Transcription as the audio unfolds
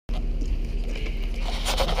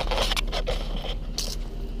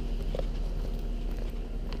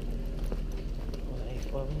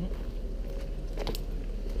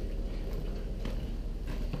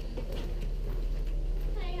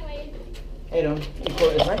head on. You call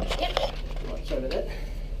it, mate? Yep. Right, sorry about that.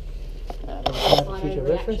 For future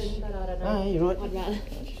reference. But I don't know. Ah, you're right. I'd rather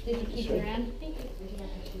leave the kids around.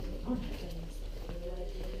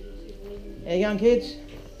 How you going, kids?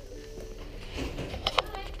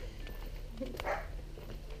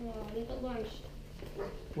 Oh, they've got lunch.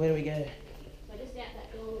 Where do we go? So just out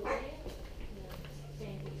that door there.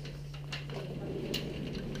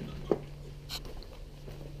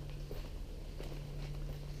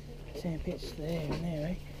 Sand pits there and there,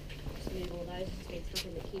 eh? Just move all those. It's been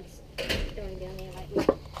stopping the kids going down there lately.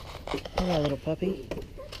 Hello, little puppy.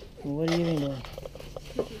 Well, what are you doing? I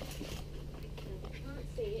can't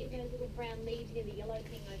see it. Those little brown leaves near the yellow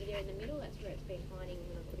thing over there in the middle. That's where it's been hiding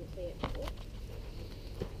when I couldn't see it before.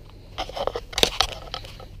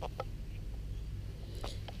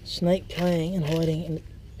 Snake playing and hiding in...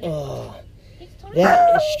 Oh, It's tiny.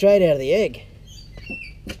 that is straight out of the egg.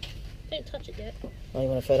 Don't touch it yet. Oh, you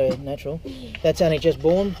want a photo natural? That's only just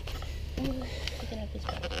born.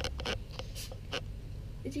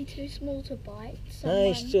 Is he too small to bite? No,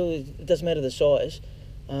 he's still, it doesn't matter the size.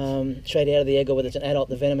 Straight out of the egg or whether it's an adult,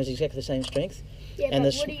 the venom is exactly the same strength. Yeah, and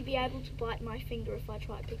but would he be able to bite my finger if I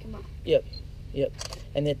try to pick him up? Yep.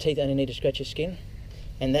 And their teeth only need to scratch your skin.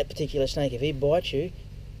 And that particular snake, if he bites you,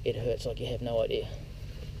 it hurts like you have no idea.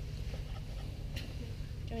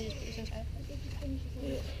 Do you want to just put this on?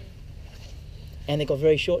 Yeah. And they've got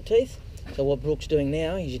very short teeth. So what Brooke's doing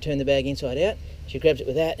now is you turn the bag inside out, she grabs it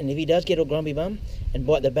with that, and if he does get a grumpy bum and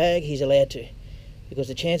bite the bag, he's allowed to. Because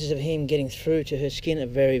the chances of him getting through to her skin are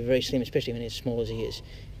very, very slim, especially when he's as small as he is.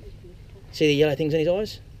 See the yellow things in his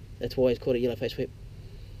eyes? That's why he's called a yellow face whip.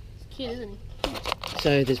 It's cute, isn't he?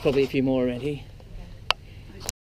 So there's probably a few more around here.